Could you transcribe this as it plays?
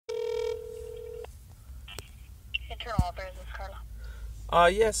Affairs. This is Carla.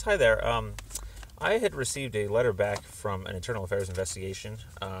 Yes, hi there. I had received a letter back from an internal affairs investigation.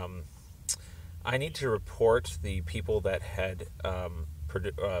 I need to report the people that had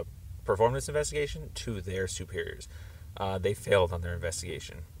performed this investigation to their superiors. They failed on their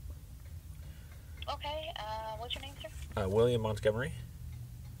investigation. Okay, what's your name, sir? William Montgomery?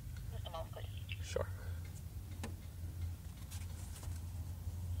 Just a moment, please. Sure.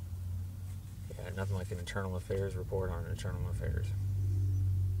 Yeah, nothing like an internal affairs report on internal affairs.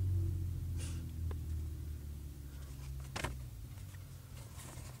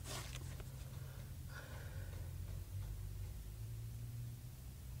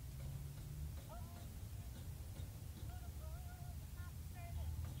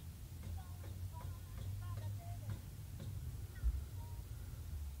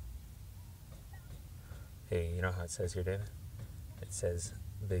 Hey, you know how it says here, David? It says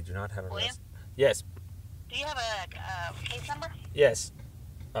they do not have a William? rest. Yes. Do you have a case number? Yes.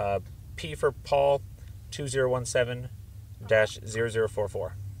 P for Paul, 2017-0044.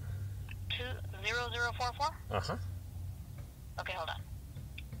 20044? Uh-huh. Okay, hold on.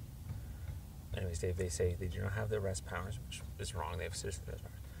 Anyways, Dave, they say they do not have the arrest powers, which is wrong. They have citizen arrest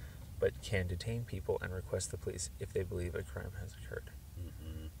powers, but can detain people and request the police if they believe a crime has occurred.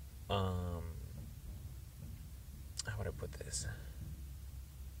 How would I put this?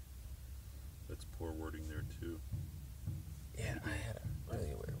 That's poor wording there, too. Yeah, I had a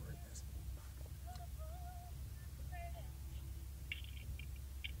really way to word this.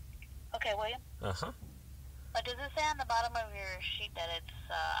 Okay, William. Uh-huh. Does it say on the bottom of your sheet that it's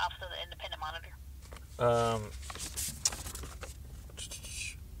Office of the Independent Monitor?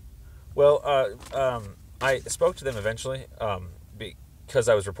 I spoke to them eventually, because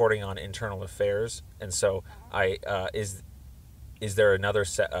I was reporting on internal affairs, and so is there another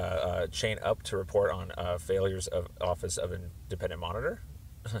chain up to report on failures of Office of Independent Monitor?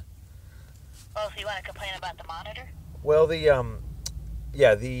 Oh, so you want to complain about the monitor? Well,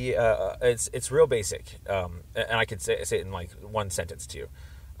 it's real basic, and I could say it in like one sentence to you.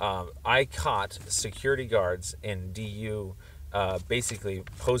 I caught security guards in DU basically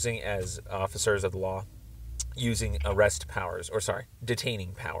posing as officers of the law, using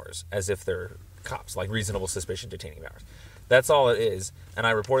detaining powers as if they're cops, like reasonable suspicion detaining powers. That's all it is, and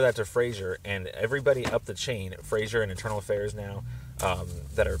I reported that to Frazier, and everybody up the chain, Frazier and Internal Affairs now,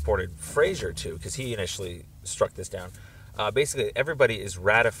 that I reported Frazier to, because he initially struck this down. Basically, everybody is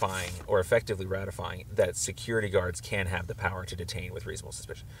ratifying, or effectively ratifying, that security guards can have the power to detain with reasonable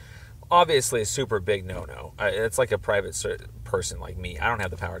suspicion. Obviously, a super big no-no. It's like a private person like me. I don't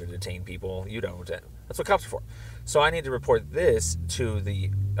have the power to detain people. You don't. That's what cops are for. So I need to report this to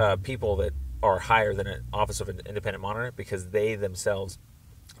the people that are higher than an Office of an Independent Monitor, because they themselves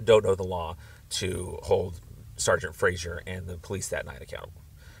don't know the law to hold Sergeant Frazier and the police that night accountable.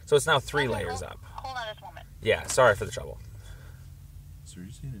 So it's now three layers up. Hold on just a moment. Yeah, sorry for the trouble. So you're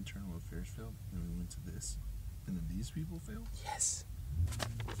saying internal affairs failed, and we went to this, and then these people failed? Yes.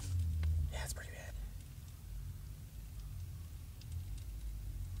 Yeah, it's pretty bad.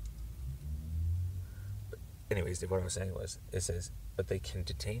 But anyways, Dave, what I was saying was, it says, but they can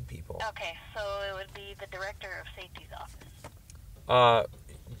detain people. Okay, so it would be the Director of Safety's office.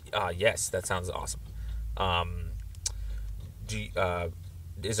 Yes, that sounds awesome.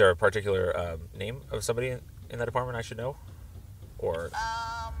 Is there a particular name of somebody in that department I should know? Or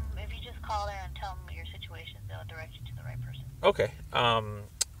if you just call there and tell them your situation, they'll direct you to the right person. okay.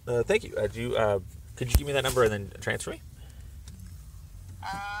 Thank you. Could you give me that number and then transfer me?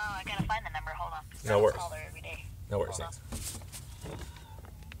 I gotta find the number. Hold on. No worries. I call her every day. No worries. Hold Thanks.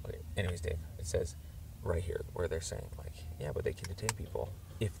 Okay. Anyways, Dave, it says right here where they're saying like, yeah, but they can detain people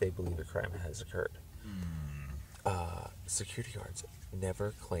if they believe a crime has occurred. Security guards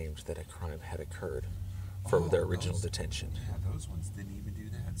never claimed that a crime had occurred for their original detention. Yeah, those ones didn't even do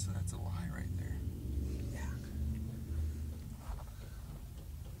that, so that's a lie right there.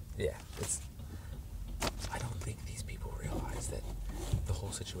 Yeah, I don't think these people realize that the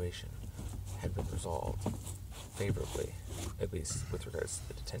whole situation had been resolved favorably, at least with regards to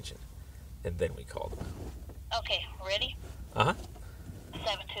the detention, and then we called them. Okay, ready? 720-913-6020.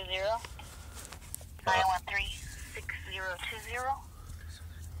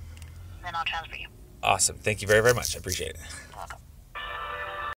 Then I'll transfer you. Awesome. Thank you very, very much. I appreciate it. You're welcome.